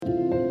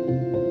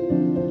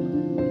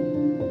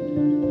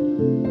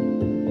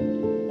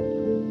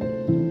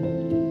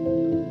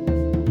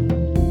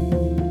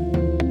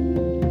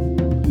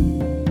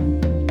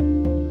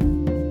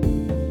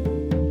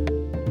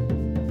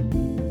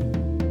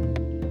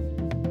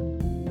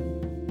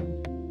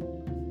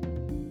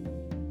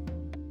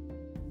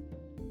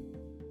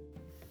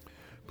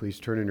Please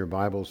turn in your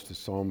Bibles to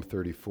Psalm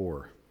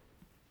 34.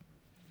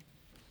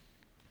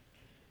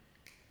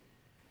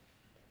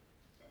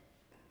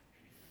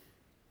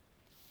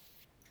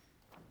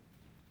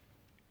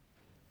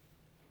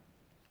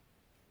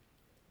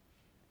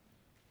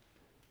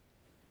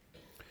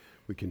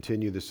 We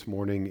continue this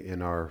morning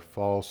in our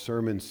fall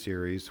sermon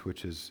series,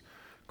 which is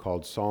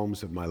called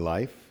Psalms of My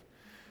Life.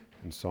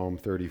 And Psalm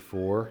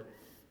 34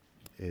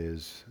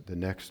 is the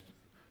next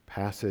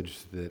passage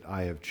that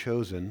I have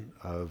chosen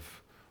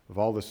of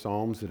all the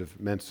Psalms that have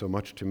meant so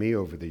much to me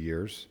over the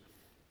years.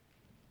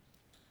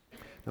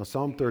 Now,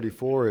 Psalm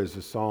 34 is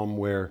a psalm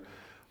where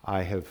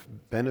I have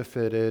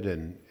benefited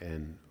and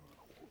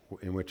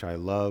in which I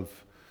love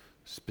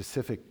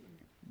specific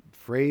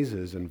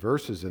phrases and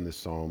verses in the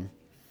psalm.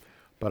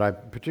 But I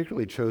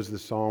particularly chose the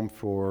psalm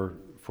for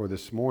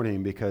this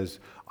morning because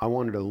I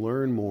wanted to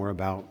learn more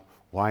about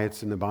why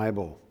it's in the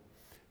Bible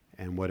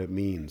and what it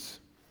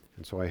means.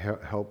 And so I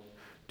hope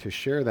to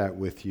share that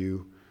with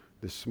you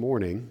this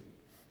morning.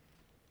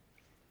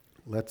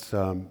 Let's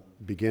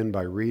begin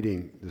by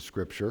reading the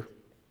scripture.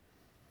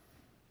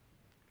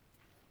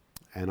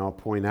 And I'll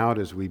point out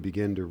as we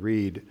begin to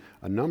read,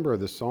 a number of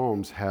the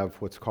Psalms have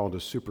what's called a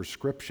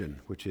superscription,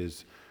 which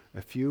is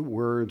a few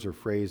words or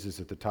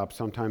phrases at the top.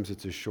 Sometimes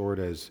it's as short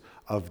as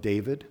 "of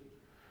David."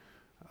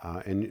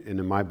 And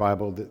in my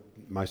Bible,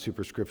 my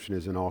superscription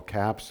is in all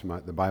caps.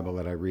 The Bible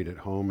that I read at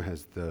home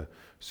has the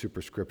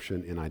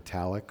superscription in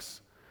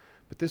italics.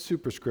 But this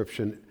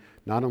superscription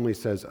not only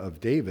says "of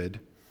David,"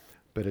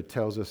 but it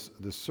tells us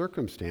the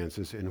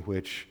circumstances in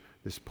which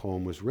this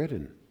poem was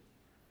written.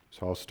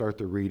 So I'll start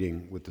the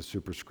reading with the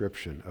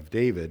superscription of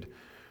David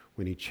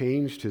when he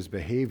changed his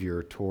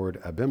behavior toward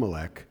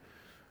Abimelech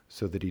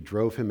so that he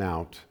drove him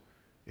out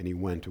and he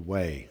went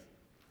away.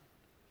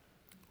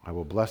 I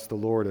will bless the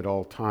Lord at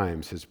all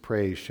times. His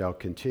praise shall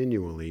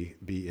continually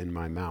be in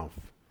my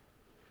mouth.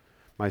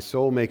 My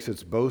soul makes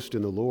its boast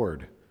in the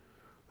Lord.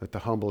 Let the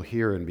humble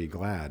hear and be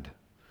glad.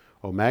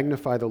 O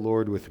magnify the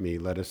Lord with me.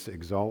 Let us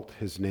exalt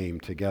his name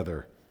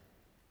together.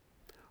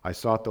 I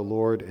sought the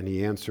Lord, and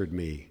he answered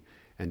me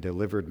and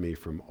delivered me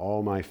from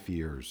all my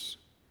fears.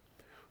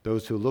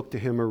 Those who look to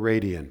him are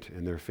radiant,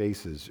 and their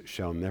faces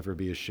shall never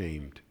be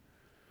ashamed.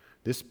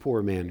 This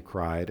poor man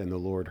cried, and the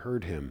Lord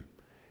heard him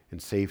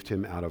and saved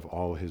him out of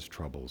all his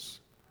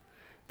troubles.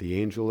 The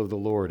angel of the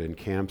Lord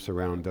encamps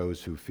around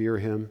those who fear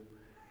him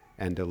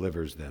and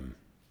delivers them.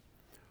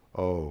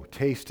 Oh,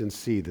 taste and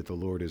see that the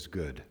Lord is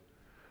good.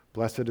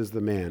 Blessed is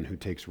the man who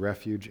takes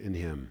refuge in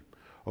him.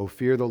 O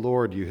fear the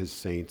Lord, you his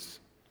saints,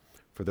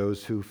 for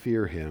those who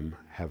fear him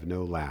have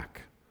no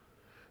lack.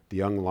 The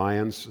young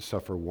lions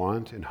suffer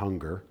want and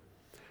hunger,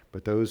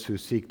 but those who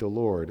seek the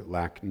Lord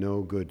lack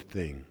no good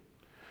thing.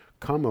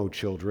 Come, O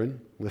children,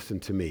 listen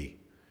to me,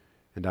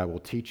 and I will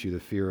teach you the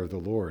fear of the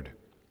Lord.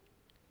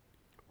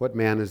 What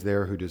man is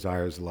there who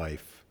desires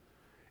life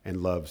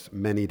and loves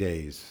many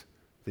days,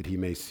 that he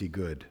may see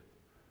good?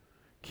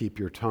 Keep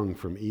your tongue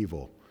from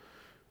evil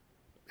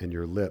and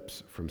your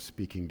lips from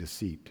speaking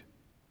deceit.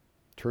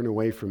 Turn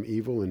away from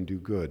evil and do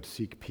good.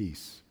 Seek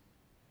peace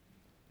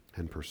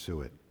and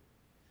pursue it.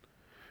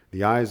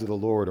 The eyes of the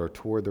Lord are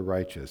toward the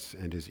righteous,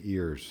 and his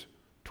ears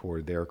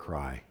toward their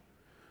cry.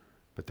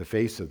 But the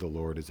face of the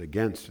Lord is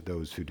against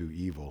those who do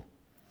evil,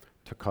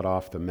 to cut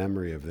off the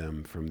memory of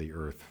them from the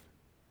earth.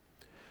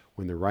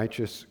 When the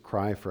righteous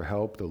cry for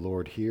help, the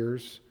Lord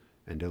hears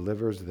and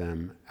delivers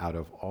them out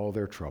of all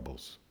their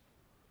troubles.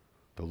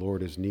 The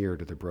Lord is near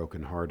to the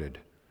brokenhearted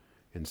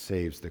and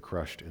saves the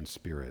crushed in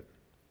spirit.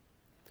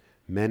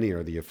 Many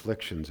are the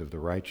afflictions of the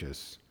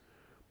righteous,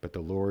 but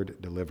the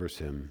Lord delivers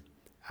him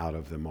out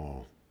of them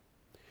all.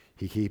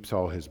 He keeps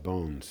all his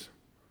bones,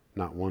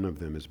 not one of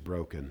them is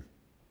broken.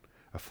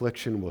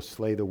 Affliction will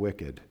slay the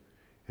wicked,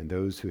 and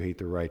those who hate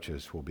the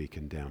righteous will be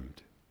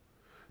condemned.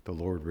 The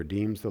Lord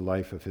redeems the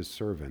life of his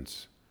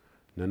servants.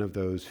 None of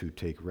those who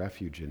take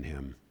refuge in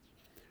him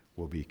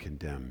will be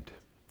condemned.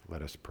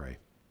 Let us pray.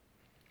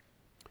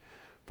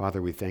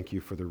 Father, we thank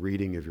you for the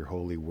reading of your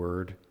holy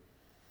word.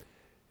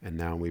 And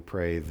now we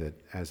pray that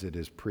as it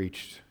is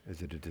preached,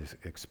 as it is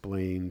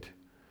explained,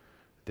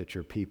 that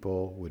your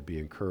people would be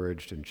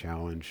encouraged and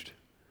challenged,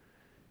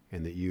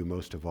 and that you,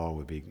 most of all,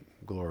 would be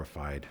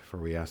glorified. For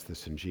we ask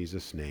this in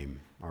Jesus'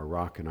 name, our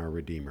rock and our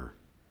Redeemer.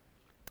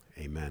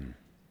 Amen.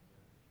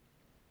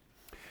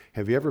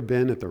 Have you ever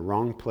been at the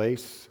wrong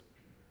place,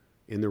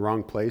 in the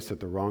wrong place at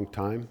the wrong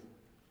time?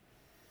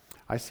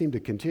 I seem to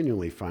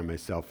continually find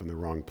myself in the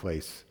wrong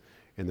place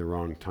in the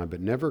wrong time, but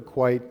never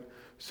quite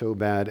so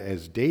bad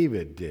as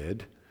David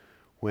did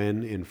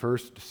when in 1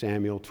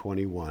 Samuel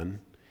 21,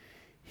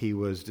 he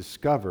was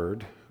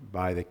discovered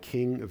by the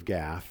king of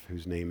Gath,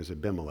 whose name is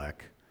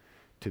Abimelech,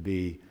 to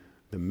be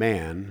the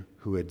man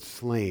who had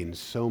slain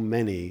so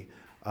many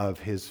of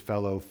his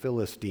fellow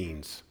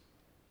Philistines.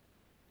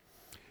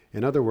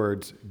 In other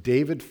words,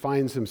 David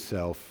finds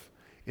himself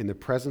in the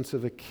presence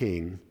of a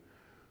king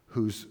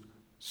whose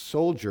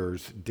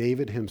soldiers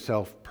David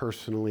himself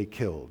personally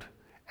killed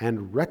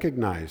and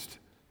recognized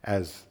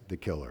as the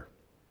killer.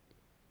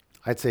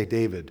 I'd say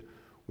David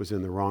was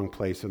in the wrong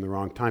place in the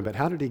wrong time. But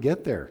how did he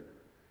get there?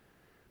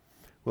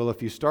 Well,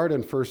 if you start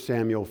in 1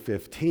 Samuel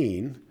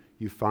 15,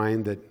 you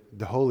find that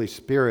the Holy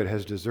Spirit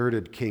has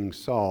deserted King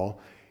Saul,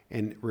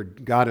 and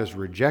God has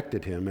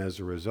rejected him as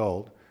a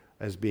result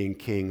as being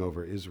king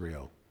over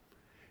Israel.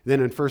 Then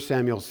in 1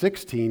 Samuel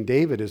 16,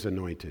 David is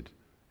anointed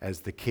as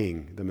the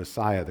king, the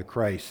Messiah, the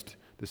Christ,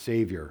 the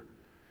Savior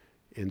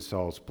in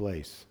Saul's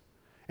place.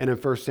 And in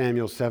 1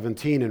 Samuel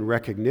 17, in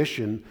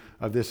recognition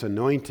of this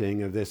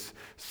anointing, of this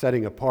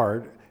setting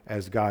apart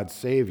as God's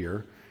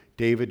Savior,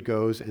 David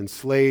goes and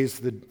slays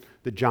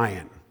the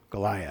giant,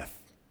 Goliath.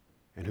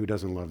 And who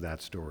doesn't love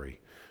that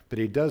story? But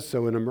he does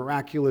so in a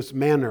miraculous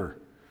manner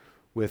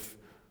with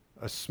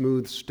a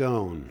smooth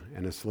stone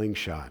and a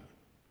slingshot.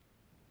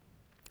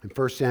 In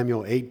 1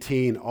 Samuel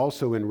 18,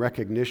 also in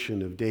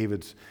recognition of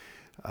David's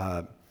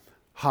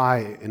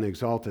high and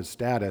exalted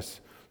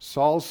status,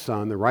 Saul's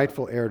son, the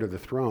rightful heir to the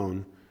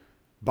throne,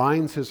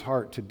 binds his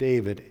heart to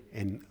David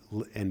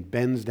and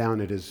bends down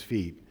at his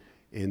feet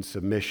in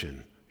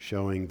submission,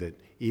 showing that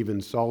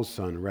even Saul's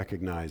son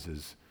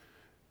recognizes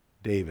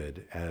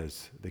David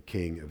as the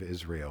king of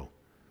Israel.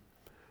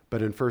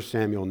 But in 1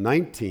 Samuel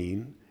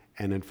 19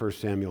 and in 1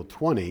 Samuel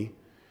 20,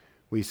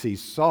 we see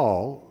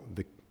Saul,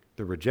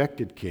 the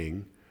rejected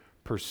king,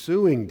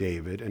 pursuing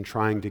David and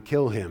trying to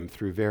kill him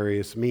through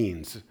various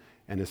means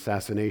and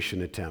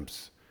assassination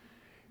attempts.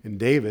 And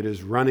David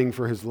is running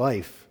for his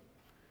life.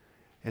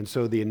 And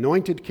so the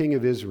anointed king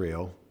of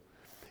Israel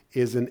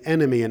is an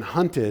enemy and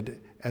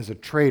hunted as a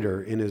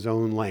traitor in his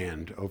own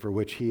land over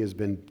which he has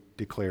been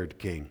declared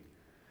king.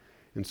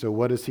 And so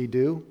what does he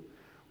do?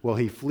 Well,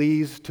 he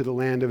flees to the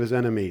land of his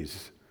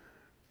enemies,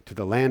 to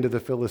the land of the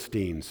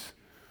Philistines,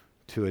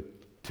 to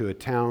a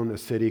town, a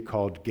city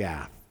called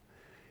Gath.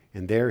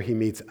 And there he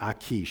meets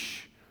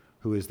Achish,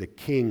 who is the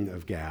king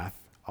of Gath,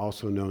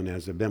 also known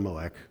as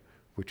Abimelech,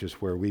 which is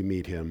where we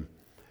meet him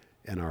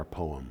in our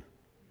poem.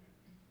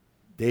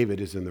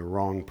 David is in the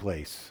wrong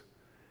place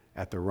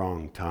at the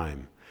wrong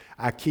time.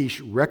 Achish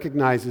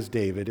recognizes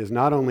David as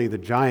not only the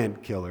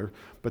giant killer,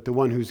 but the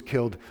one who's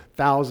killed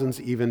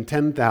thousands, even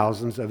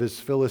 10,000s of his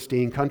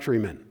Philistine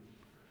countrymen.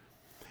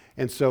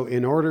 And so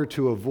in order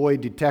to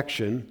avoid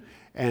detection,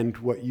 and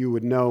what you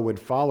would know would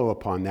follow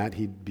upon that,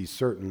 he'd be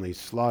certainly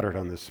slaughtered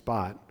on the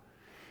spot,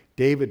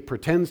 David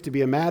pretends to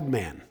be a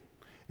madman.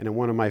 And in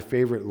one of my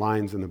favorite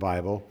lines in the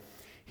Bible,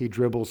 he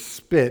dribbles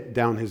spit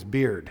down his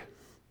beard.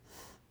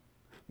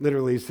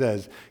 Literally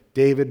says,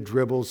 David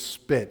dribbles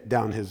spit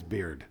down his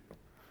beard.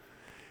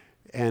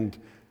 And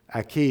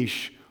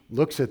Achish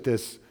looks at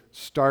this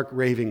stark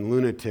raving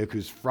lunatic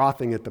who's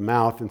frothing at the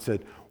mouth and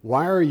said,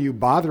 "Why are you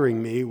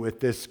bothering me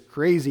with this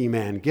crazy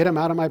man? Get him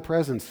out of my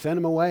presence, send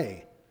him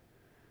away."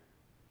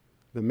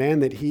 The man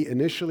that he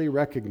initially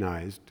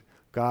recognized,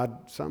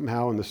 God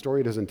somehow, and the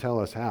story doesn't tell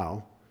us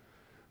how,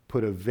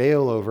 put a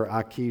veil over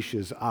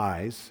Achish's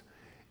eyes,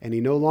 and he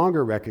no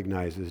longer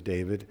recognizes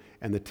David.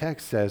 And the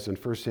text says in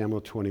 1 Samuel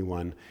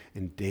 21,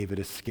 and David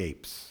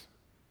escapes.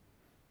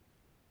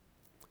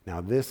 Now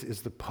this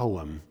is the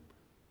poem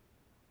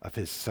of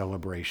his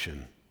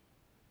celebration.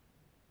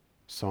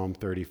 Psalm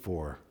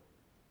 34.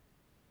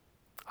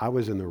 I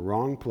was in the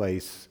wrong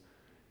place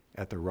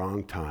at the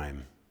wrong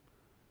time,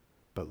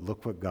 but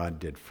look what God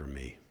did for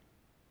me.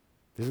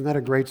 Isn't that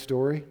a great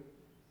story?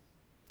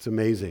 It's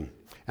amazing.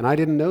 And I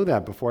didn't know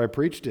that before I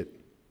preached it.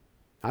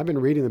 I've been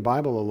reading the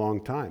Bible a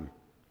long time.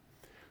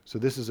 So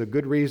this is a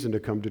good reason to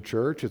come to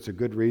church. It's a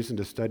good reason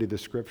to study the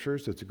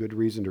Scriptures. It's a good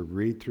reason to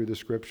read through the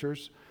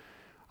Scriptures.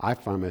 I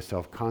find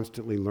myself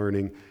constantly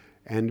learning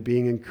and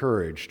being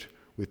encouraged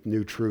with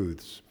new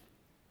truths.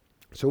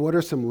 So what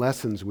are some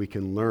lessons we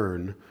can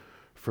learn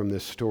from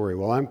this story?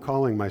 Well, I'm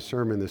calling my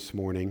sermon this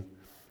morning,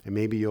 and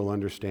maybe you'll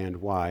understand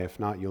why. If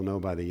not, you'll know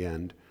by the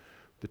end.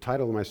 The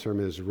title of my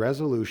sermon is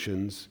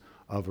Resolutions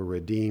of a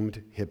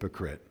Redeemed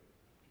Hypocrite.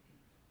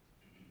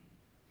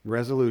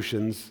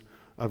 Resolutions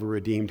of a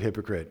Redeemed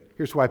Hypocrite.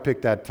 Here's why I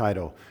picked that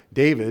title.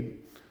 David,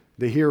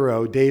 the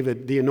hero,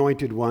 David, the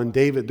anointed one,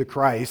 David, the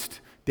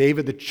Christ,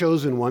 David, the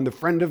chosen one, the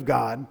friend of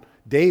God,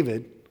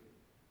 David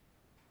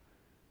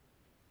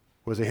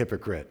was a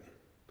hypocrite.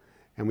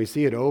 And we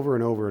see it over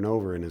and over and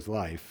over in his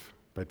life,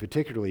 but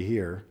particularly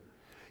here.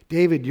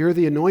 David, you're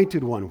the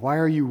anointed one. Why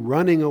are you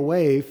running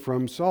away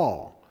from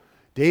Saul?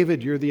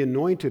 David, you're the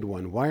anointed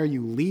one. Why are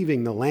you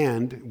leaving the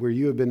land where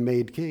you have been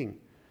made king?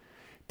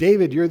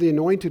 David, you're the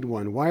anointed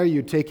one. Why are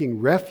you taking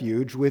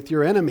refuge with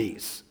your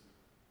enemies?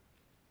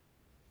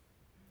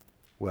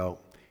 Well,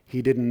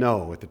 he didn't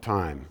know at the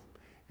time,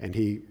 and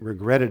he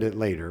regretted it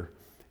later.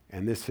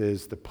 And this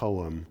is the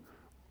poem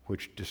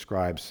which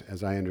describes,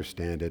 as I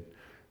understand it,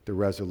 the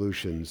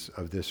resolutions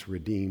of this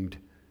redeemed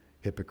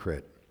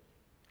hypocrite.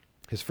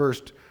 His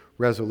first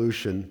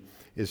resolution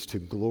is to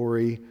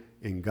glory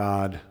in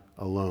God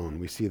alone.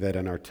 We see that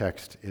in our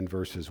text in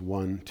verses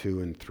 1,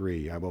 2, and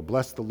 3. I will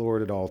bless the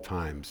Lord at all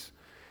times.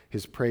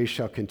 His praise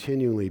shall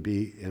continually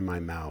be in my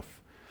mouth.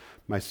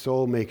 My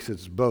soul makes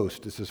its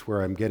boast. This is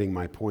where I'm getting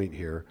my point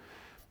here.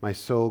 My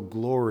soul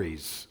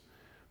glories.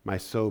 My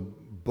soul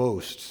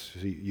boasts.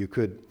 You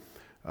could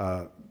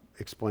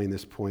explain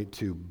this point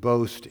to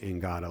boast in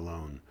God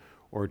alone,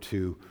 or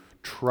to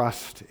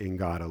trust in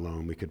God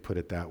alone. We could put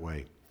it that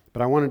way.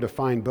 But I want to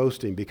define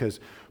boasting because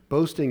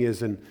boasting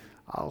is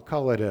I'll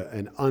call it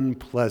an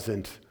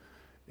unpleasant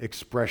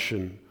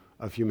expression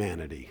of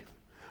humanity.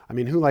 I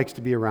mean, who likes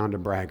to be around a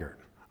braggart?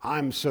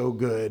 I'm so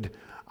good.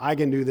 I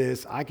can do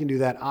this. I can do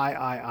that.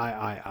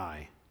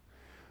 I.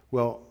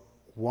 Well,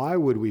 why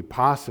would we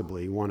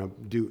possibly want to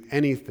do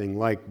anything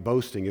like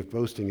boasting if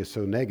boasting is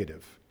so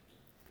negative?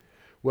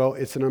 Well,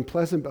 it's an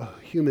unpleasant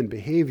human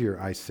behavior,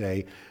 I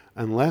say,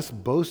 unless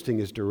boasting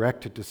is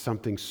directed to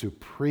something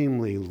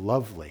supremely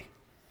lovely.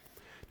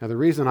 Now, the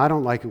reason I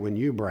don't like it when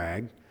you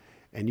brag,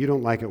 and you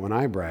don't like it when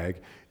I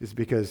brag, is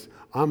because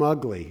I'm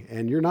ugly,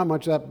 and you're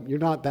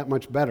not that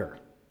much better.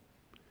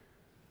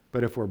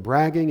 But if we're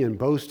bragging and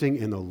boasting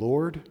in the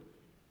Lord,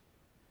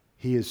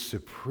 He is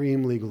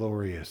supremely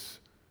glorious.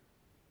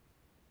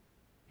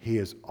 He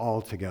is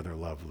altogether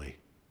lovely,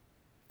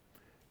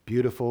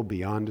 beautiful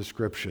beyond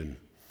description,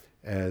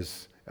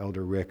 as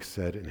Elder Rick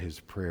said in his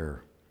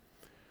prayer.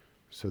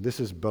 So this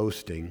is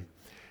boasting.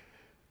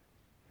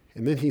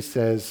 And then he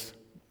says,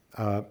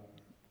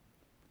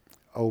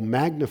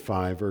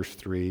 magnify, verse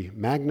 3,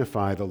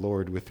 magnify the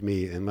Lord with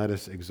me and let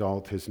us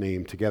exalt His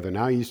name together.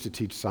 Now, I used to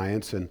teach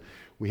science, and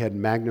we had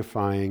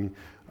magnifying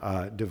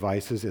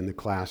devices in the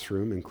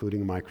classroom,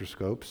 including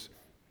microscopes.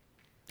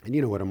 And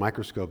you know what a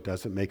microscope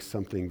does? It makes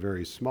something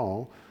very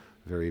small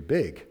very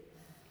big.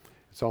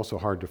 It's also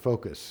hard to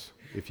focus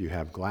if you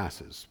have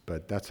glasses,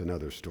 but that's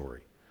another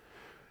story.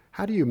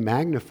 How do you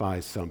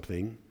magnify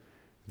something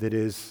that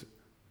is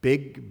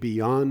big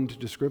beyond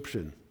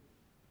description?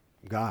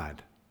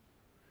 God.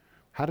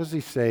 How does he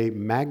say,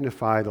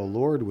 magnify the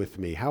Lord with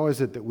me? How is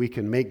it that we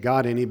can make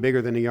God any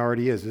bigger than He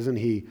already is? Isn't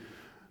He,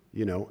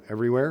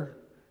 everywhere?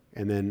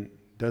 And then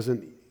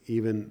doesn't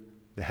even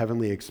the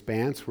heavenly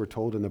expanse, we're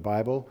told in the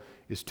Bible,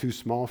 is too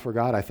small for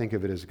God? I think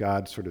of it as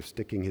God sort of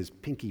sticking His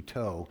pinky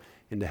toe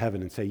into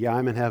heaven and say, yeah,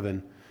 I'm in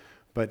heaven,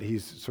 but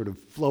He's sort of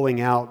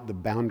flowing out the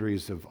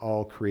boundaries of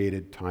all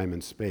created time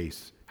and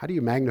space. How do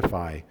you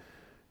magnify,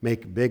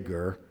 make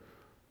bigger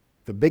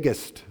the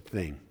biggest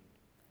thing?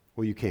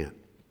 Well, you can't.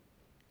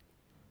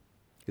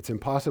 It's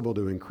impossible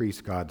to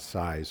increase God's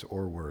size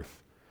or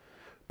worth.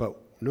 But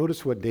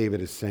notice what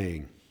David is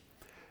saying.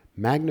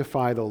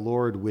 Magnify the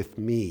Lord with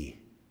me.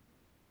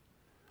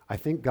 I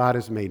think God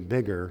is made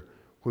bigger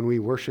when we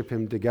worship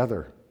Him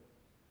together.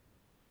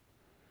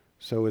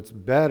 So it's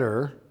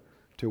better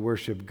to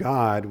worship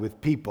God with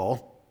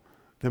people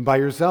than by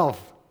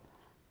yourself.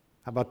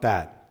 How about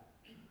that?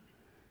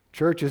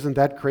 Church, isn't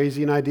that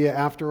crazy an idea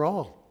after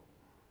all?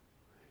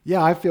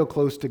 Yeah, I feel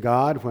close to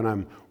God when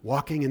I'm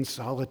walking in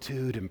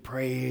solitude and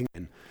praying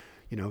and,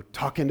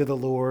 talking to the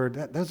Lord.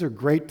 Those are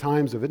great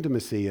times of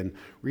intimacy. And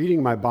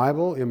reading my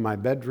Bible in my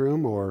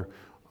bedroom or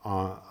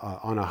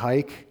on a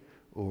hike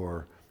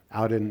or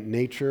out in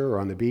nature or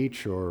on the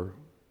beach or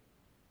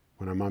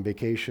when I'm on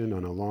vacation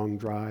on a long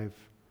drive,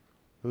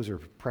 those are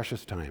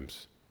precious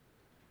times.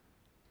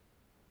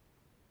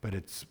 But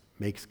it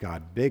makes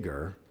God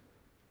bigger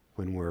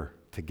when we're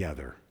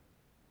together.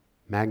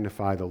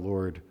 Magnify the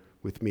Lord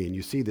with me. And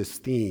you see this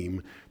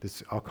theme,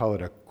 I'll call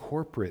it a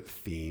corporate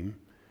theme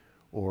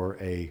or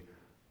a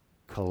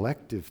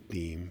collective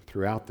theme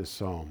throughout the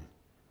psalm.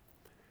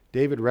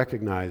 David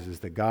recognizes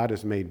that God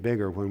is made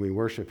bigger when we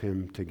worship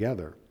Him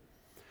together.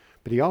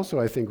 But he also,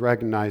 I think,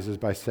 recognizes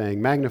by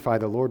saying, magnify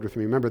the Lord with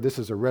me. Remember, this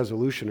is a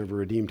resolution of a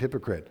redeemed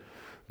hypocrite.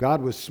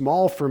 God was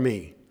small for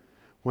me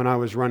when I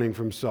was running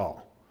from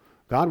Saul.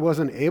 God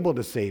wasn't able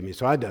to save me,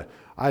 so I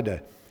had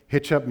to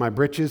hitch up my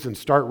britches and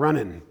start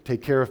running,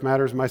 take care of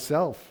matters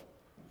myself.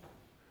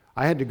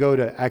 I had to go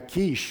to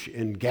Achish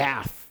in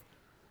Gath.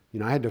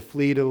 I had to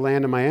flee to the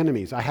land of my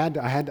enemies. I had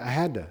to.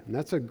 And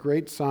that's a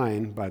great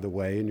sign, by the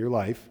way, in your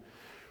life.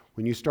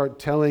 When you start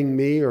telling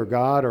me or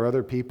God or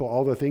other people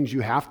all the things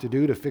you have to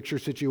do to fix your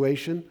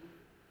situation,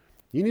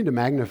 you need to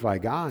magnify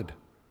God.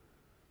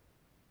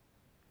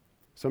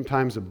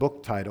 Sometimes a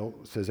book title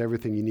says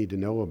everything you need to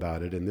know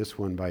about it, and this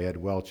one by Ed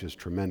Welch is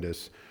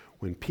tremendous.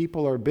 When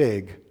People Are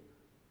Big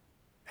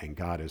and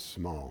God is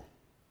Small.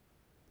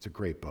 It's a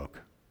great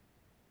book.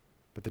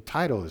 But the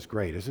title is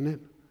great, isn't it?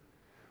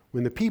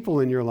 When the people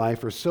in your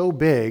life are so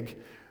big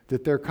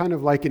that they're kind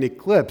of like an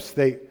eclipse,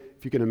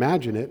 if you can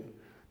imagine it,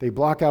 they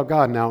block out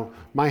God. Now,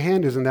 my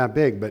hand isn't that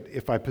big, but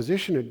if I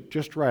position it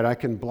just right, I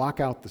can block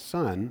out the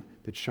sun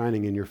that's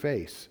shining in your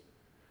face.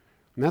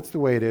 And that's the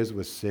way it is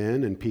with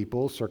sin and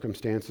people,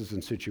 circumstances,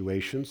 and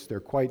situations. They're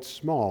quite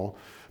small,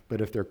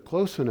 but if they're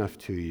close enough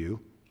to you,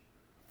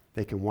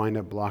 they can wind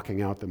up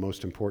blocking out the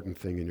most important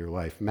thing in your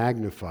life.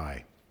 Magnify.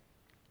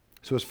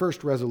 So his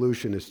first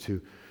resolution is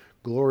to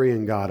glory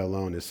in God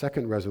alone. His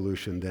second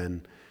resolution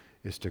then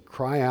is to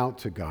cry out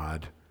to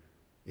God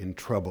in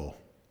trouble.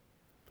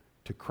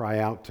 To cry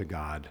out to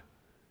God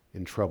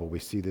in trouble. We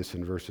see this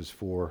in verses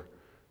 4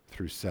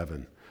 through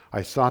 7.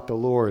 I sought the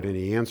Lord, and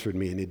He answered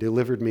me, and He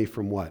delivered me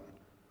from what?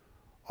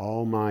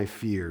 All my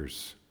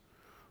fears.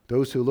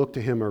 Those who look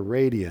to Him are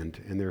radiant,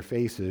 and their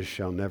faces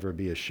shall never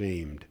be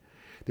ashamed.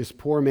 His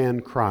poor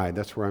man cried.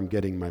 That's where I'm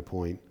getting my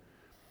point.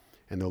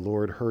 And the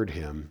Lord heard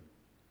him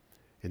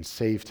and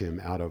saved him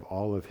out of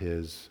all of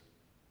his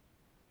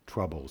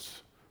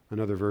troubles.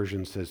 Another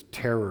version says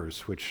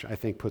terrors, which I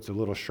think puts a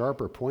little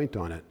sharper point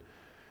on it,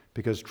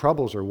 because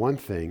troubles are one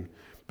thing,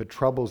 but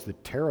troubles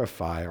that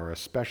terrify are a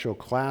special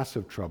class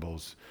of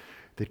troubles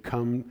that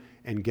come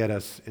and get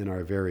us in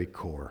our very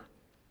core.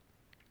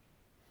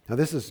 Now,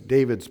 this is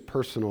David's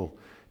personal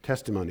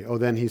testimony. Oh,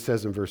 then he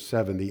says in verse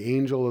 7, the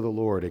angel of the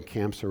Lord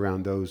encamps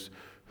around those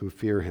who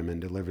fear him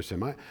and delivers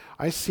him.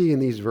 I see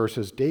in these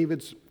verses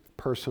David's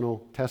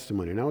personal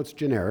testimony. Now, it's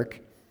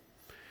generic.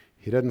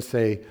 He doesn't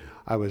say,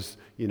 I was,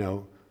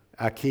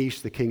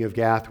 Achish, the king of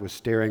Gath, was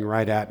staring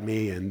right at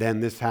me, and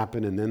then this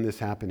happened, and then this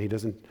happened. He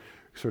doesn't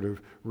sort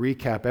of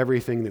recap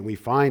everything that we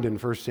find in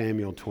 1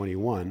 Samuel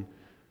 21.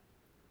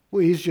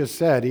 Well, he's just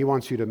said he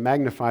wants you to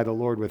magnify the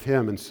Lord with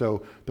him, and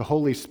so the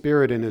Holy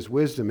Spirit in his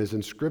wisdom has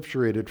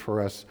inscripturated for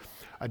us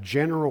a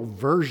general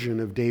version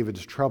of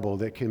David's trouble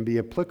that can be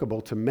applicable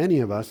to many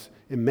of us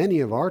in many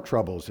of our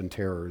troubles and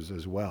terrors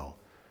as well.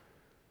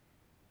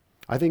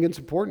 I think it's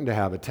important to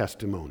have a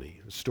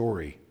testimony, a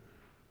story.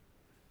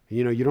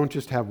 You don't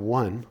just have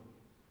one.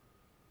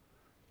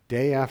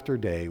 Day after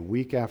day,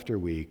 week after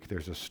week,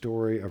 there's a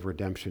story of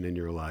redemption in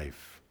your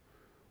life.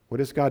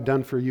 What has God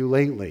done for you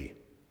lately,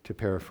 to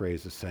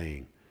paraphrase the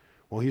saying?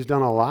 Well, he's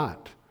done a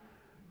lot.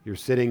 You're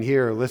sitting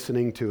here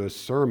listening to a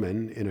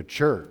sermon in a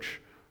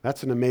church.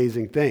 That's an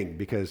amazing thing,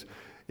 because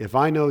if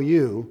I know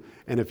you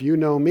and if you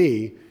know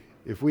me,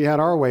 if we had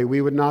our way,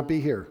 we would not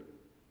be here.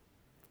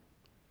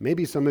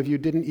 Maybe some of you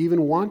didn't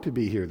even want to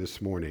be here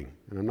this morning,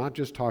 and I'm not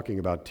just talking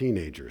about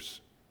teenagers.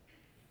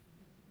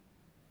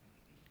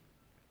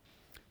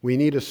 We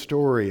need a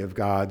story of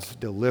God's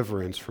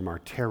deliverance from our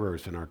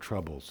terrors and our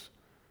troubles.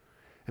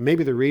 And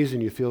maybe the reason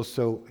you feel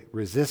so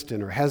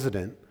resistant or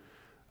hesitant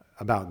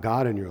about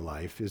God in your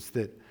life is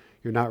that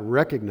you're not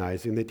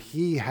recognizing that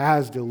he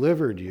has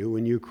delivered you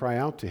when you cry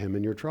out to him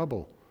in your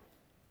trouble.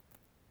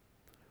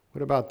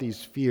 What about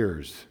these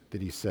fears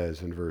that he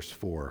says in verse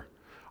 4?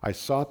 I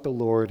sought the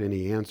Lord and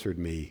he answered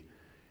me,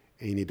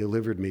 and he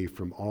delivered me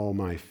from all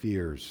my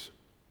fears.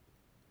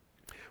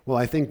 Well,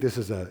 I think this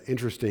is an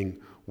interesting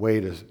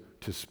way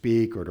to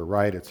speak or to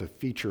write. It's a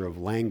feature of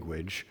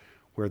language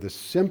where the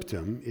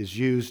symptom is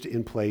used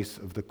in place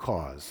of the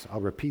cause. I'll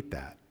repeat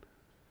that.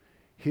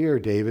 Here,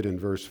 David in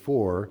verse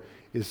 4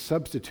 is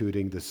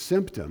substituting the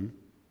symptom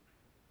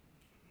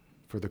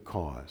for the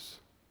cause.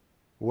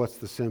 What's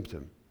the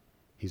symptom?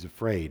 He's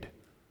afraid.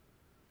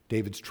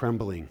 David's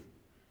trembling.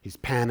 He's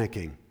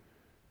panicking.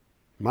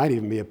 It might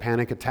even be a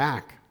panic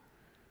attack.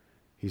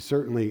 He's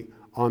certainly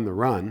on the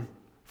run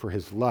for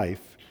his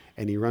life,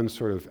 and he runs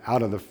sort of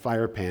out of the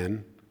fire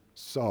pan,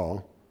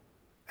 Saul,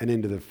 and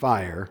into the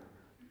fire,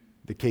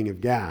 the king of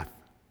Gath.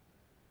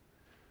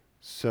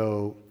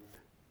 So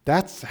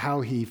that's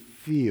how he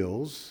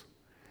feels.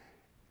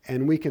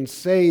 And we can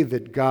say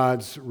that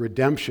God's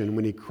redemption,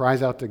 when he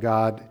cries out to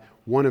God,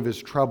 one of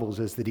his troubles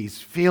is that he's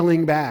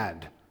feeling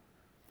bad.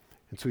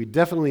 And so he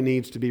definitely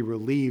needs to be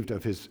relieved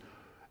of his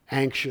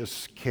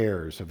anxious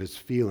cares, of his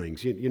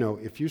feelings.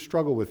 If you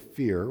struggle with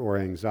fear or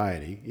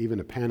anxiety, even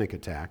a panic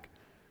attack,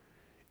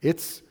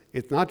 it's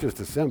not just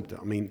a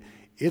symptom.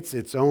 It's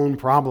its own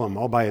problem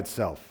all by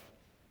itself.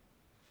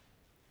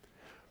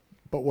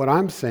 But what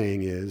I'm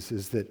saying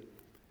is that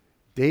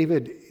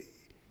David,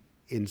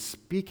 in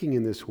speaking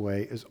in this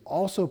way, is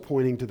also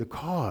pointing to the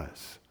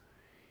cause.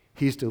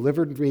 He's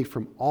delivered me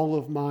from all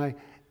of my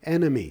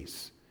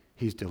enemies.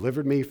 He's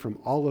delivered me from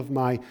all of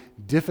my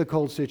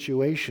difficult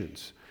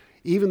situations,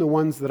 even the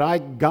ones that I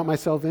got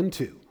myself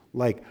into,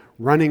 like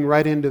running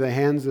right into the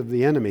hands of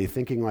the enemy,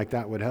 thinking like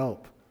that would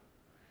help.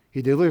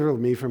 He delivered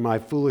me from my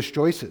foolish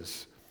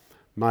choices,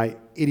 my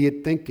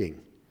idiot thinking,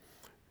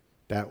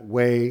 that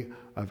way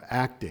of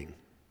acting.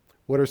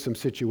 What are some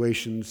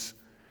situations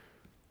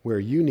where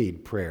you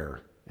need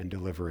prayer and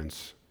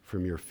deliverance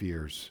from your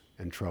fears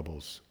and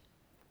troubles?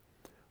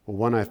 Well,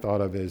 one I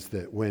thought of is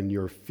that when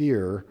your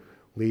fear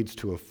leads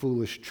to a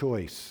foolish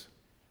choice.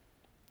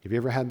 Have you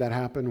ever had that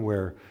happen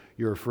where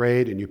you're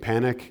afraid and you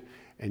panic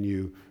and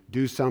you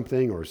do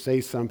something or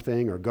say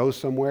something or go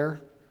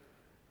somewhere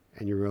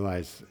and you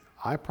realize,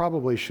 I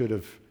probably should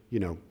have,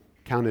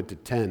 counted to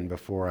 10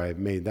 before I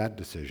made that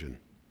decision?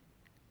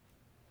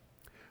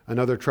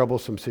 Another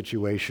troublesome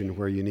situation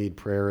where you need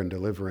prayer and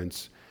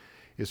deliverance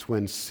is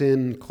when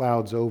sin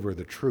clouds over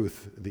the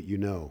truth that you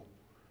know.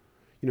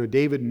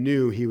 David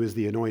knew he was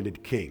the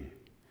anointed king.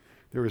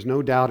 There was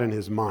no doubt in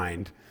his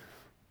mind.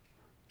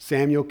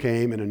 Samuel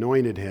came and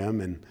anointed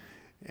him,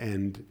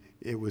 and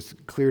it was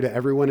clear to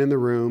everyone in the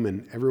room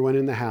and everyone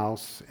in the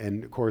house.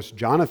 And, of course,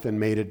 Jonathan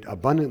made it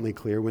abundantly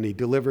clear when he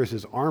delivers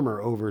his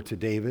armor over to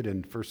David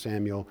in 1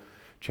 Samuel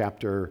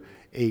chapter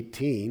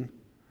 18.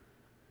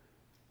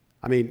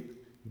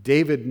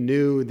 David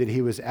knew that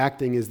he was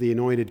acting as the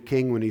anointed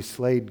king when he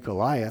slayed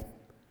Goliath,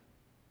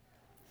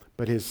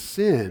 but his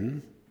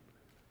sin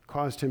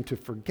caused him to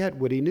forget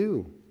what he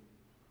knew.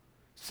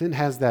 Sin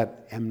has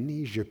that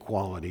amnesia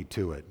quality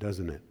to it,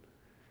 doesn't it?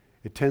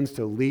 It tends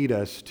to lead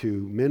us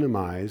to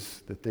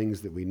minimize the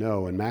things that we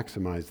know and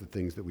maximize the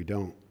things that we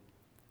don't.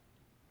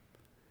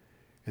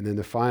 And then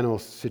the final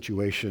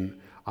situation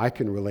I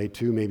can relate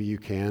to, maybe you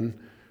can,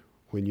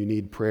 when you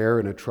need prayer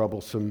in a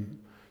troublesome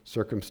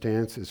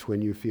circumstance, is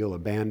when you feel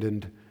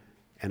abandoned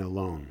and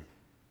alone.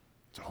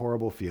 It's a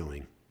horrible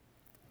feeling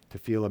to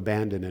feel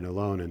abandoned and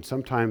alone. And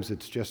sometimes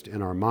it's just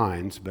in our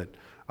minds, but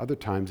other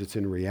times it's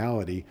in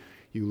reality.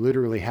 You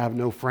literally have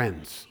no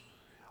friends.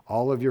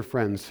 All of your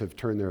friends have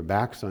turned their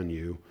backs on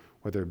you,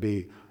 whether it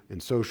be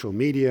in social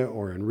media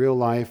or in real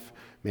life,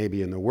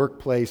 maybe in the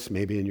workplace,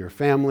 maybe in your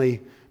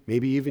family,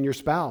 maybe even your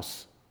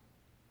spouse.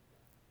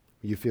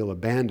 You feel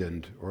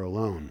abandoned or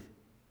alone.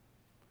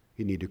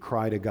 You need to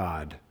cry to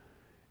God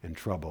in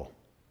trouble,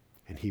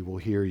 and He will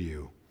hear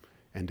you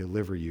and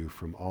deliver you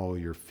from all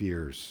your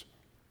fears.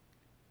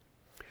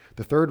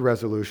 The third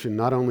resolution,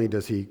 not only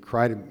does he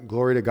cry to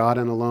glory to God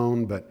in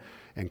alone,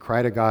 and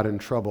cry to God in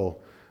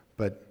trouble,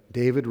 but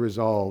David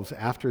resolves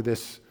after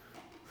this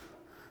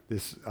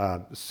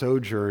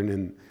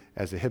sojourn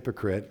as a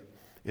hypocrite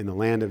in the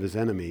land of his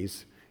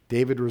enemies,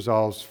 David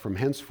resolves from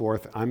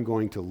henceforth, I'm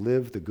going to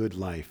live the good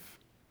life.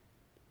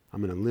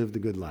 I'm going to live the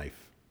good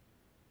life.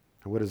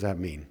 And what does that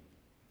mean?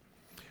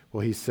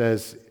 Well, he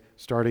says,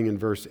 starting in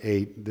verse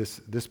 8,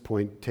 this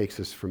point takes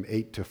us from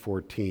 8 to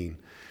 14.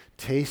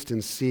 Taste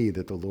and see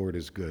that the Lord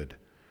is good.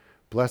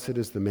 Blessed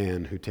is the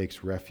man who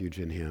takes refuge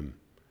in him.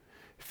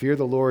 Fear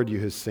the Lord, you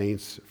his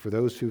saints, for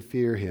those who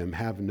fear him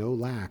have no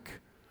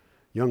lack.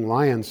 Young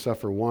lions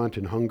suffer want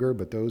and hunger,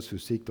 but those who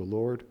seek the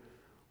Lord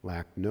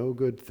lack no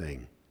good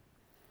thing.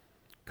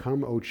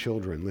 Come, O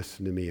children,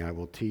 listen to me. I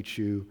will teach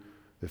you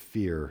the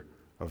fear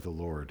of the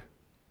Lord.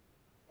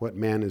 What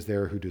man is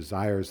there who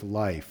desires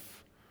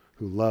life,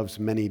 who loves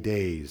many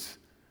days,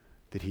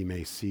 that he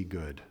may see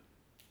good?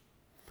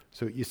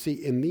 So you see,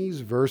 in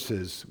these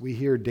verses, we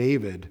hear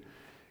David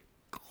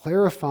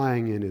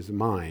clarifying in his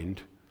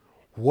mind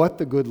what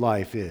the good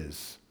life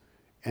is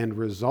and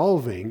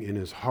resolving in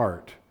his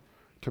heart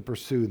to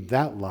pursue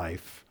that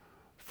life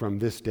from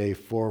this day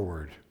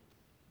forward.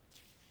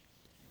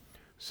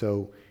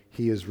 So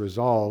he is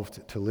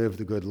resolved to live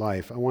the good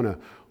life. I want to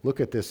look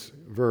at this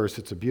verse.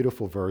 It's a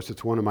beautiful verse.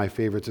 It's one of my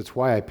favorites. It's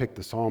why I picked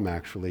the psalm,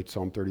 actually,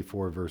 Psalm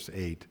 34, verse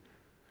 8.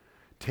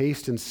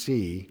 Taste and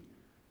see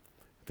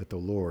that the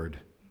Lord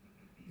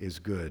is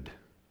good.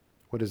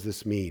 What does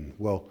this mean?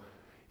 Well,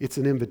 it's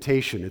an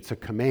invitation. It's a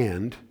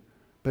command,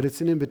 but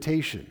it's an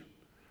invitation.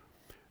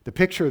 The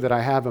picture that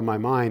I have in my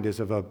mind is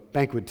of a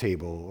banquet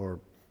table, or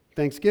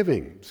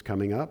Thanksgiving is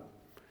coming up,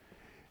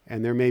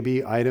 and there may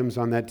be items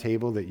on that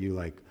table that you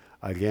like.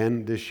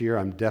 Again, this year,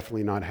 I'm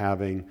definitely not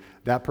having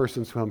that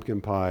person's pumpkin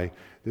pie,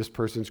 this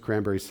person's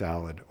cranberry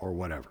salad, or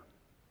whatever.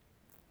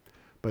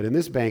 But in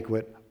this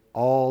banquet,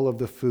 all of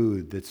the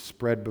food that's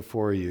spread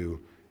before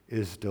you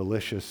is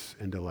delicious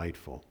and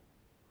delightful.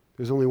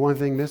 There's only one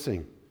thing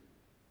missing.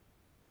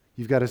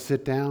 You've got to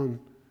sit down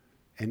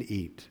and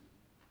eat.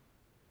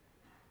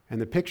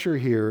 And the picture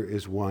here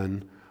is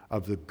one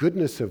of the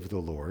goodness of the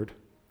Lord.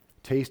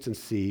 Taste and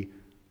see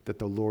that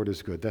the Lord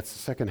is good. That's the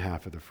second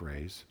half of the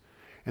phrase.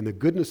 And the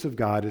goodness of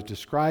God is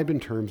described in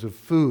terms of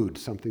food,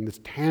 something that's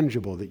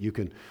tangible, that you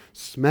can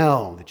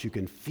smell, that you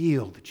can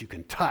feel, that you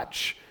can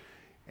touch,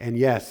 and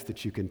yes,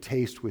 that you can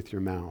taste with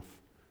your mouth.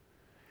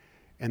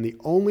 And the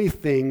only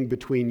thing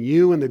between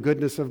you and the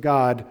goodness of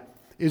God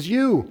is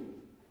you.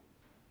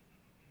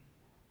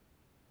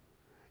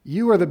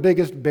 You are the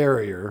biggest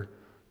barrier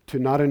to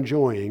not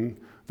enjoying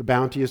the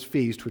bounteous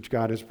feast which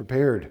God has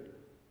prepared.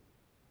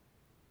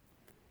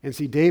 And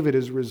see, David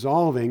is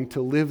resolving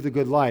to live the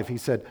good life. He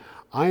said,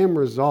 I am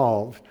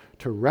resolved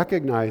to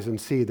recognize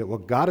and see that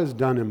what God has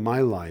done in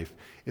my life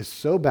is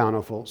so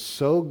bountiful,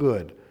 so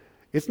good.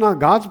 It's not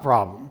God's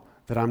problem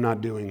that I'm not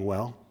doing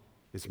well.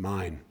 It's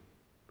mine.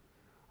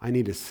 I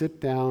need to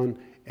sit down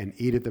and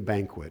eat at the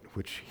banquet,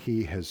 which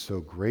He has so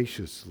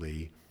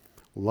graciously,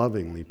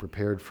 lovingly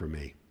prepared for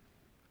me.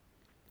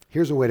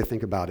 Here's a way to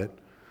think about it.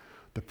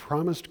 The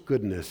promised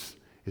goodness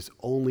is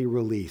only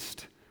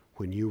released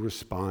when you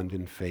respond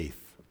in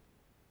faith.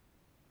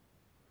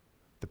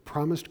 The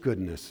promised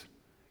goodness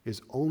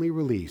is only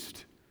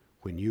released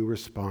when you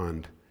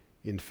respond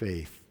in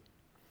faith.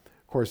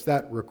 Of course,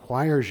 that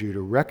requires you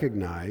to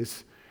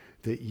recognize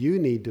that you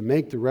need to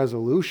make the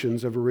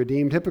resolutions of a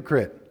redeemed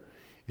hypocrite.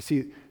 You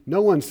see,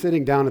 no one's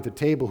sitting down at the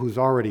table who's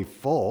already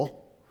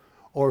full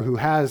or who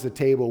has the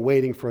table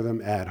waiting for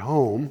them at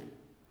home.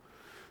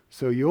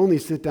 So you only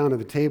sit down at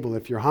the table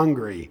if you're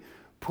hungry,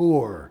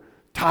 poor,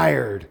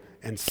 tired,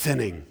 and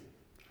sinning.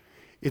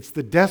 It's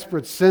the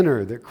desperate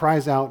sinner that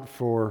cries out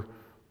for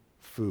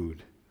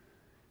food.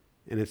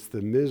 And it's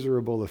the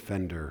miserable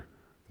offender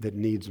that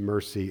needs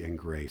mercy and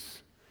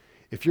grace.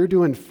 If you're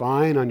doing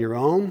fine on your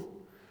own,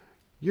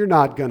 you're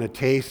not going to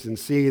taste and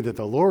see that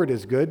the Lord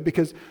is good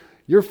because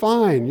you're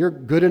fine. You're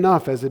good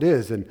enough as it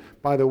is. And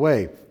by the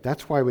way,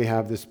 that's why we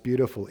have this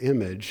beautiful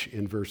image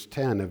in verse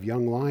 10 of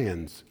young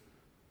lions.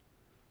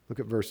 Look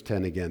at verse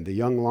 10 again. The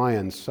young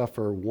lions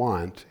suffer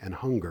want and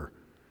hunger,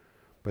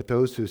 but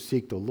those who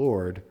seek the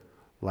Lord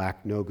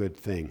lack no good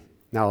thing.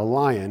 Now, a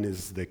lion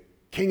is the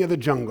king of the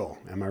jungle,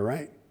 am I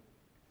right?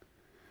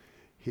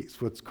 He's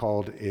what's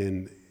called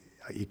in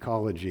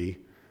ecology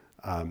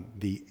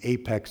the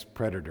apex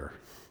predator.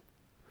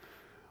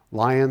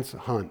 Lions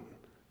hunt.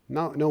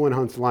 No one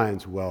hunts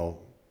lions. Well,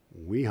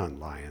 we hunt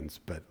lions,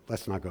 but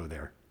let's not go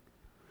there.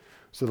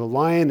 So the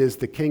lion is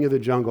the king of the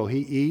jungle. He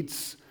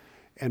eats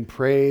and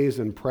preys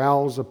and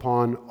prowls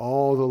upon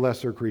all the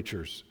lesser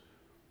creatures.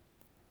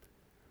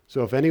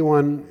 So if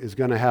anyone is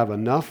going to have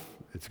enough,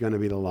 it's going to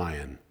be the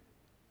lion.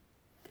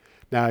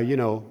 Now,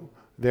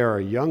 there are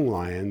young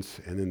lions,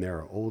 and then there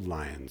are old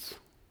lions,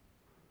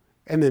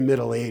 and then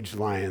middle-aged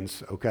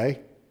lions,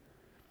 okay?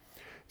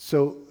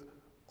 So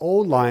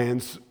old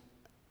lions,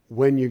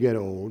 when you get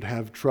old,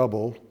 have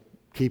trouble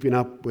keeping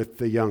up with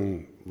the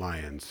young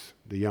lions,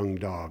 the young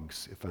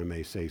dogs, if I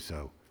may say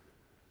so.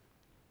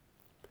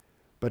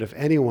 But if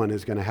anyone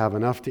is going to have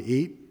enough to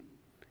eat,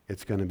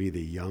 it's going to be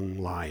the young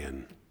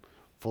lion,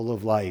 full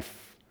of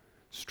life,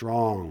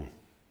 strong,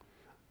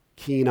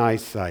 keen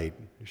eyesight,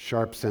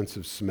 sharp sense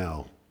of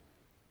smell.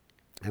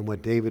 And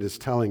what David is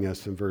telling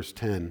us in verse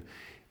 10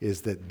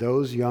 is that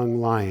those young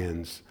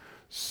lions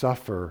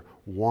suffer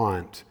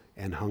want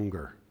and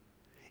hunger.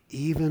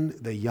 Even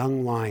the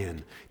young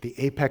lion, the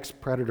apex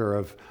predator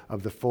of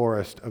the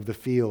forest, of the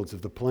fields,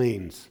 of the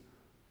plains,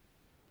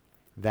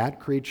 that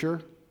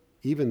creature,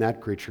 even that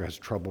creature has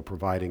trouble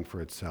providing for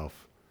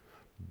itself.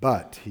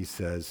 But, he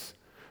says,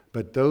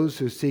 but those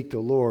who seek the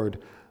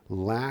Lord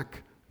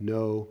lack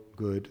no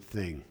good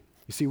thing.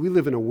 You see, we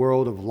live in a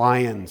world of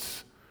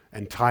lions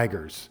and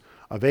tigers,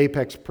 of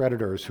apex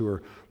predators who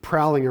are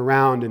prowling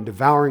around and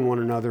devouring one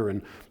another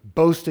and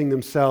boasting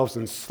themselves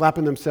and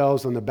slapping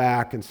themselves on the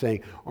back and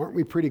saying, aren't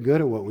we pretty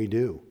good at what we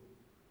do?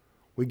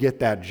 We get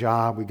that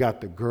job, we got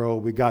the girl,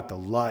 we got the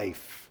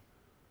life.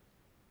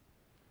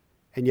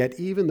 And yet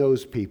even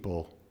those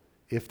people,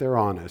 if they're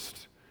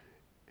honest,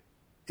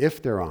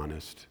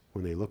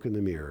 when they look in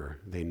the mirror,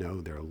 they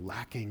know they're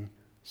lacking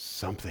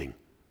something.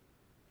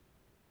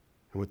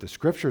 And what the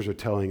scriptures are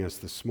telling us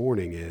this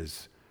morning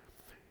is,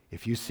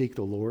 if you seek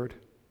the Lord,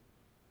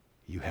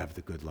 you have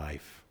the good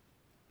life.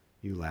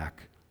 You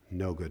lack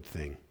no good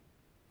thing.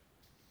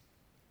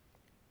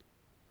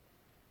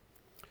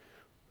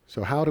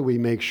 So how do we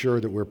make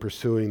sure that we're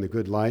pursuing the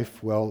good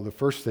life? Well, the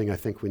first thing I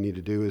think we need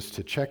to do is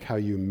to check how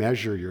you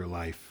measure your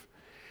life.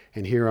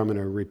 And here I'm going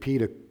to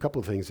repeat a couple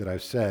of things that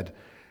I've said.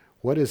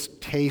 What is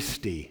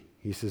tasty?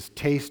 He says,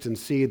 taste and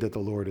see that the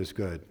Lord is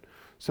good.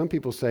 Some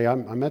people say, I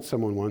met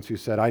someone once who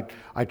said,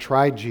 I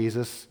tried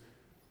Jesus.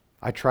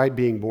 I tried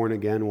being born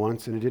again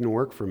once, and it didn't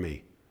work for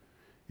me.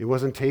 It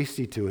wasn't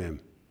tasty to him.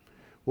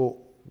 Well,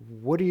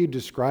 what are you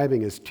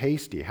describing as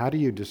tasty? How do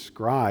you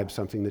describe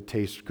something that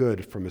tastes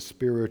good from a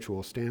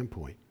spiritual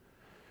standpoint?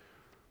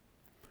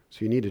 So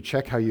you need to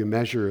check how you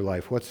measure your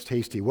life. What's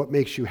tasty? What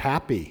makes you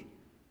happy?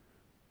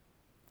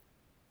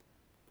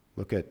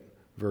 Look at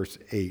verse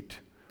 8.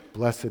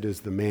 Blessed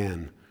is the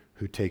man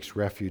who takes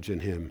refuge in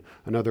him.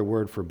 Another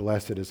word for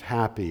blessed is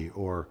happy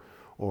or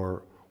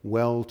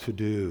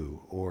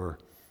well-to-do or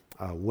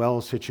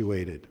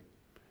well-situated.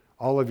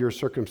 All of your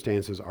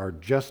circumstances are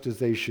just as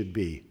they should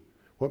be.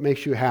 What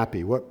makes you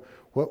happy?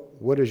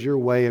 What is your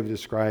way of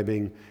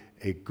describing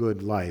a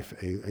good life,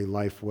 a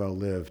life well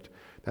lived?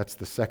 That's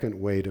the second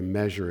way to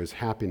measure is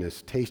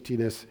happiness,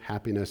 tastiness,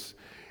 happiness.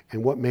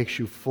 And what makes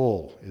you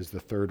full is the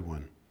third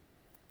one.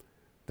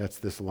 That's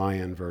this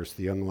lion verse.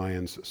 The young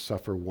lions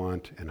suffer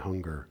want and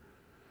hunger,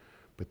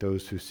 but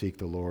those who seek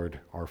the Lord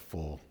are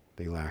full.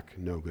 They lack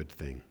no good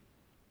thing.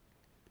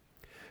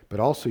 But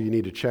also you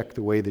need to check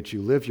the way that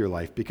you live your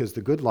life, because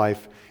the good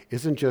life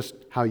isn't just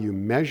how you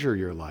measure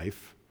your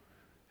life,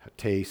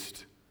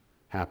 taste,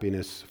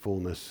 happiness,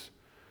 fullness,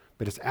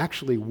 but it's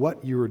actually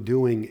what you are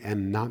doing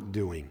and not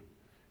doing.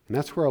 And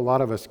that's where a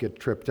lot of us get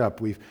tripped up.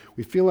 We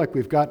feel like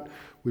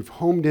we've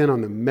homed in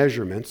on the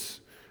measurements.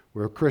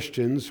 We're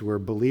Christians, we're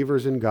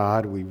believers in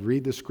God, we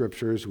read the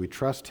scriptures, we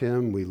trust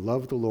him, we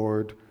love the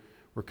Lord,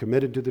 we're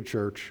committed to the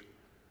church.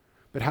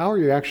 But how are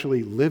you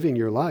actually living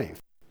your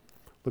life?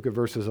 Look at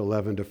verses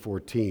 11 to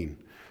 14.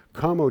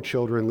 Come, O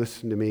children,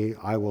 listen to me.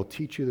 I will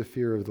teach you the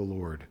fear of the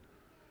Lord.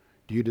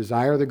 Do you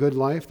desire the good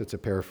life? That's a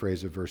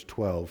paraphrase of verse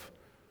 12.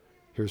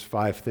 Here's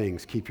 5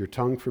 things. Keep your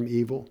tongue from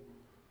evil,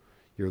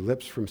 your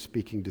lips from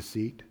speaking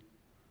deceit.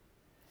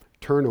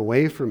 Turn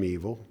away from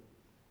evil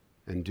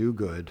and do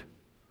good.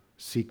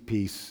 Seek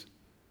peace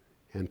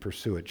and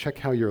pursue it. Check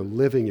how you're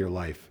living your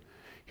life.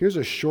 Here's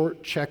a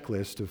short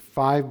checklist of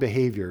 5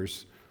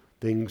 behaviors,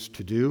 things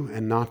to do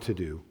and not to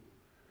do,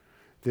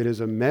 that is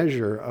a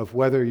measure of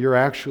whether you're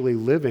actually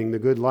living the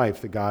good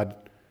life that God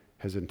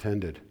has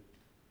intended.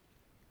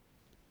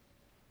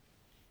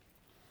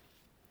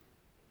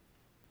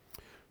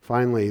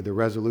 Finally, the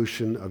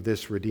resolution of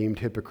this redeemed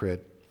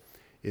hypocrite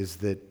is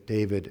that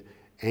David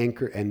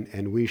anchor,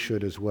 and we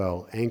should as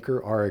well,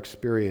 anchor our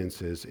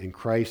experiences in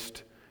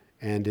Christ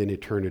and in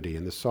eternity.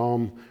 And the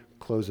psalm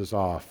closes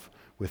off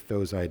with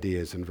those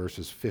ideas in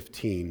verses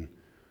 15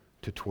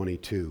 to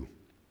 22.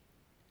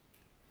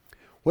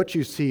 What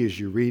you see as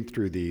you read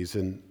through these,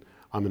 and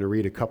I'm going to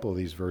read a couple of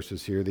these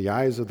verses here. The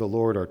eyes of the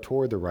Lord are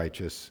toward the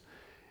righteous,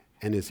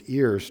 and his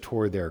ears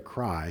toward their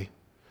cry.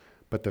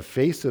 But the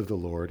face of the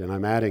Lord, and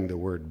I'm adding the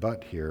word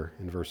but here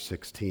in verse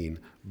 16,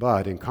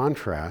 but in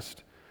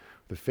contrast,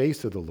 the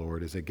face of the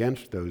Lord is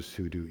against those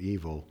who do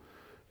evil,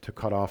 to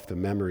cut off the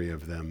memory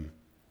of them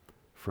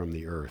from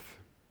the earth.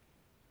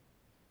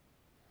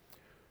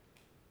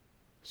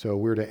 So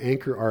we're to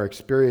anchor our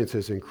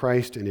experiences in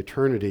Christ in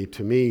eternity.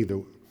 To me,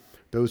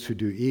 those who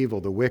do evil,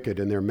 the wicked,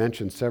 and they're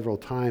mentioned several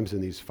times in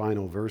these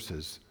final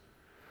verses,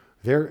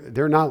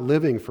 they're not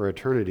living for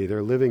eternity.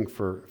 They're living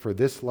for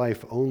this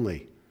life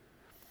only.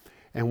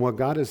 And what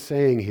God is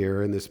saying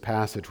here in this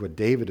passage, what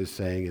David is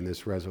saying in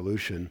this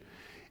resolution,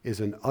 is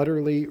an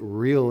utterly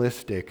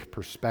realistic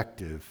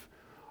perspective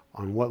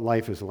on what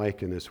life is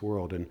like in this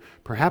world. And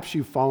perhaps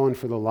you've fallen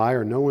for the lie,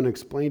 or no one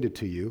explained it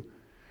to you,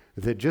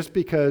 that just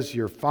because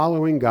you're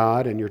following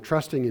God and you're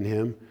trusting in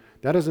him,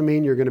 that doesn't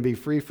mean you're going to be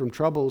free from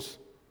troubles.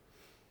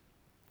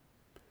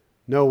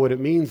 No, what it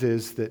means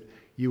is that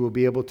you will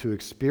be able to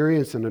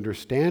experience and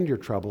understand your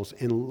troubles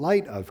in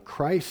light of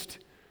Christ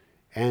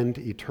and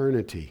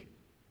eternity.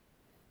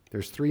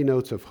 There's 3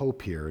 notes of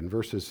hope here. In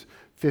verses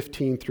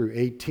 15 through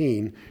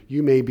 18,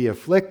 you may be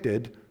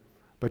afflicted,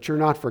 but you're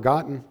not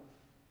forgotten.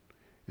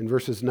 In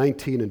verses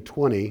 19 and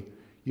 20,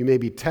 you may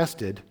be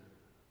tested,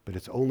 but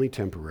it's only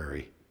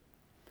temporary.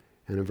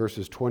 And in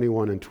verses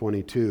 21 and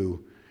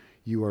 22,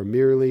 you are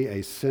merely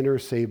a sinner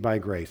saved by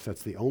grace.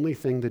 That's the only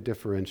thing that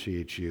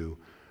differentiates you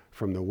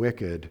from the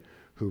wicked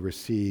who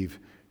receive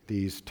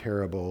these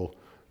terrible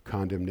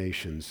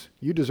condemnations.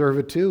 You deserve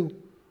it too.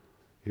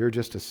 You're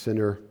just a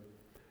sinner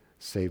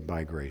saved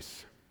by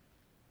grace.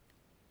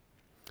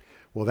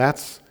 Well,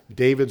 that's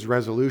David's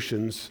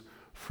resolutions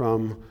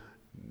from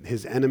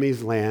his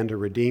enemy's land, a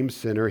redeemed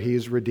sinner. He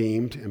is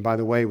redeemed. And by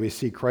the way, we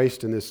see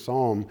Christ in this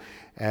psalm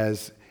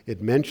as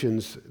it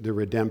mentions the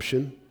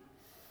redemption.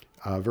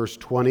 Verse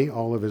 20,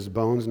 all of his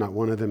bones, not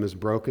one of them is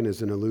broken,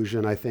 is an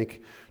allusion, I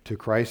think, to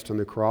Christ on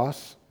the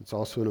cross. It's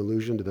also an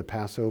allusion to the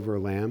Passover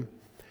lamb.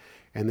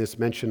 And this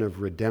mention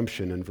of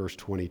redemption in verse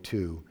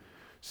 22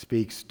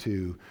 speaks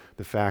to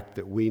the fact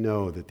that we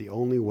know that the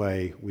only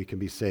way we can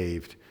be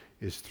saved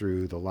is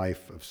through the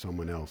life of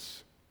someone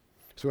else.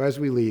 So as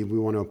we leave, we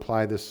want to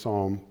apply this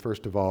psalm,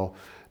 first of all,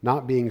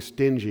 not being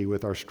stingy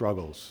with our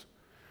struggles.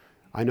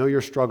 I know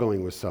you're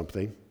struggling with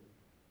something.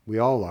 We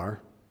all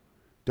are.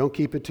 Don't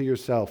keep it to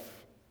yourself.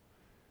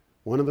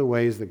 One of the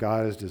ways that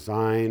God has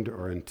designed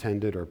or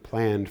intended or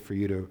planned for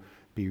you to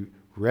be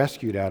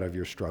rescued out of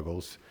your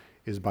struggles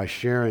is by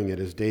sharing it,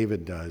 as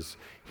David does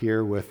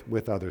here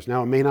with others.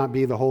 Now, it may not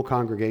be the whole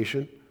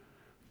congregation.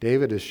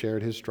 David has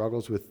shared his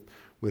struggles with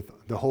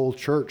the whole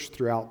church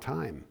throughout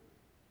time.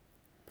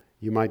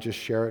 You might just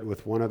share it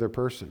with one other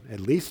person. At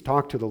least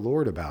talk to the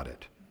Lord about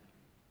it.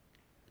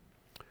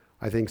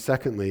 I think,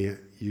 secondly,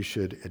 you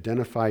should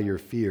identify your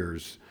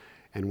fears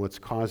and what's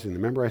causing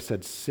them. Remember I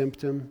said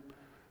symptom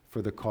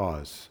for the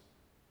cause.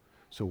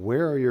 So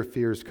where are your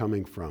fears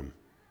coming from?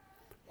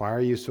 Why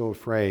are you so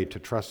afraid to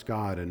trust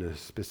God in a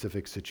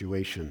specific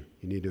situation?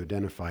 You need to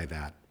identify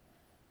that.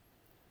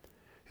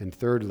 And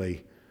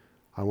thirdly,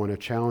 I want to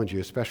challenge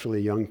you,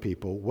 especially young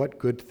people, what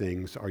good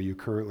things are you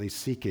currently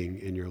seeking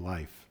in your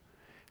life?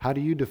 How do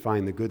you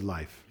define the good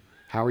life?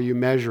 How are you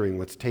measuring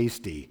what's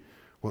tasty,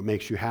 what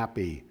makes you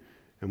happy,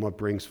 and what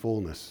brings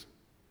fullness?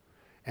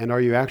 And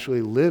are you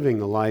actually living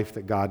the life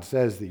that God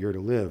says that you're to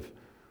live?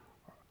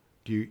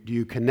 Do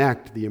you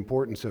connect the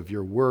importance of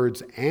your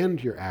words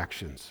and your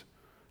actions?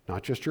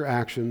 Not just your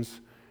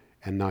actions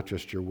and not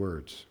just your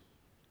words.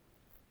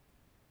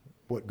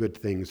 What good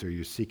things are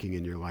you seeking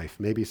in your life?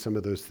 Maybe some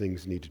of those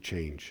things need to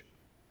change.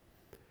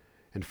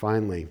 And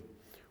finally,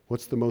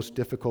 what's the most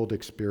difficult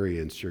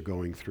experience you're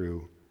going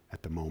through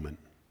at the moment?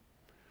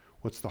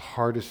 What's the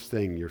hardest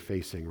thing you're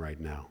facing right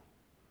now?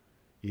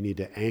 You need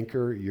to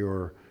anchor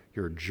your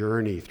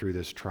journey through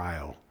this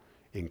trial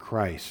in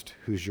Christ,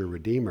 who's your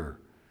Redeemer,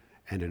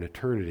 and in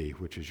eternity,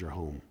 which is your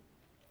home.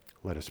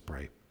 Let us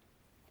pray.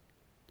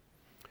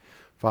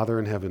 Father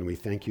in heaven, we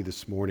thank you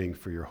this morning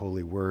for your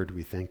holy word.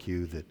 We thank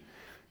you that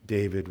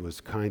David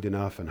was kind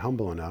enough and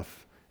humble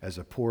enough as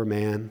a poor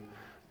man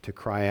to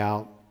cry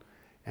out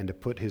and to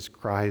put his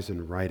cries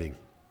in writing,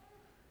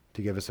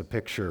 to give us a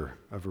picture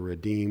of a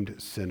redeemed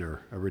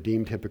sinner, a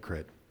redeemed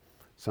hypocrite,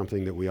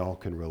 something that we all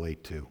can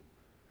relate to.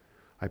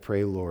 I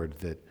pray, Lord,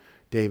 that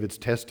David's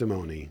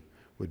testimony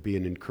would be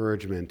an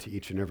encouragement to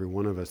each and every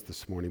one of us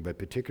this morning, but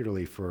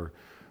particularly for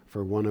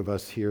one of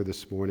us here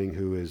this morning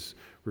who is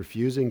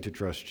refusing to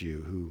trust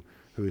you,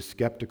 who is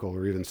skeptical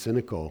or even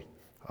cynical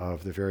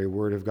of the very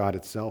word of God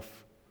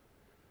itself.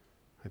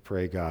 I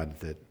pray, God,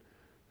 that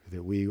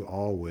we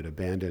all would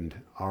abandon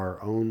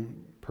our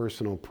own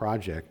personal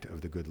project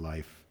of the good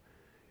life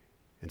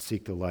and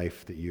seek the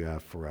life that you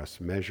have for us,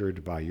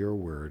 measured by your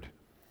word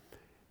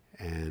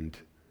and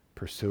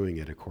pursuing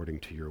it according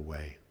to your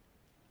way.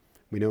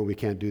 We know we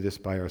can't do this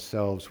by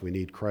ourselves. We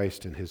need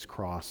Christ and his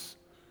cross.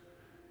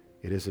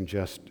 It isn't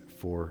just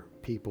for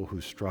people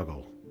who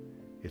struggle.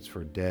 It's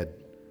for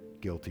dead,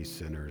 guilty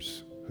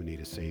sinners who need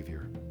a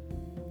Savior.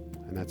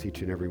 And that's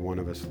each and every one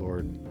of us,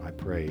 Lord. I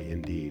pray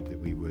indeed that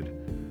we would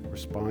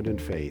respond in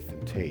faith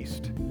and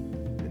taste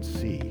and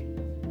see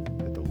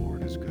that the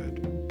Lord is good.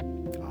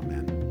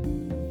 Amen.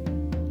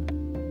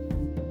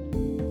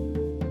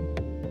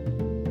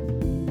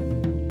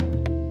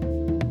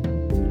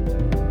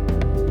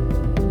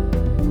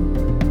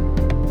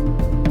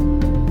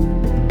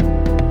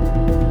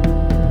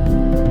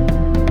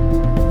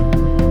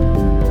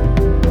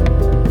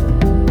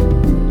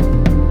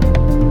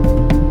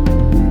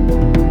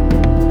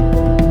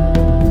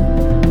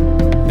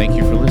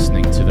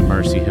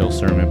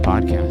 Sermon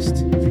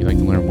Podcast. If you'd like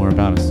to learn more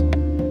about us,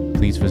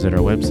 please visit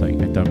our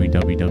website at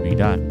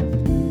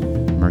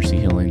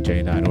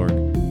www.mercyhillinj.org.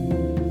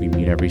 We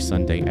meet every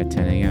Sunday at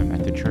 10 a.m.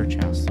 at the church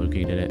house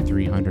located at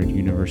 300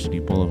 University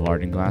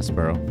Boulevard in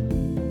Glassboro,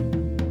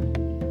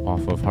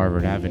 off of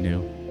Harvard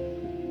Avenue,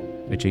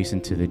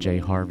 adjacent to the J.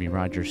 Harvey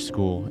Rogers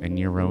School and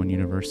near Rowan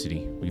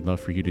University. We'd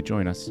love for you to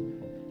join us.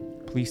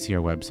 Please see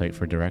our website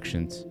for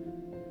directions.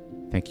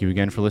 Thank you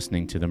again for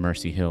listening to the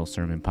Mercy Hill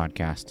Sermon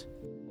Podcast.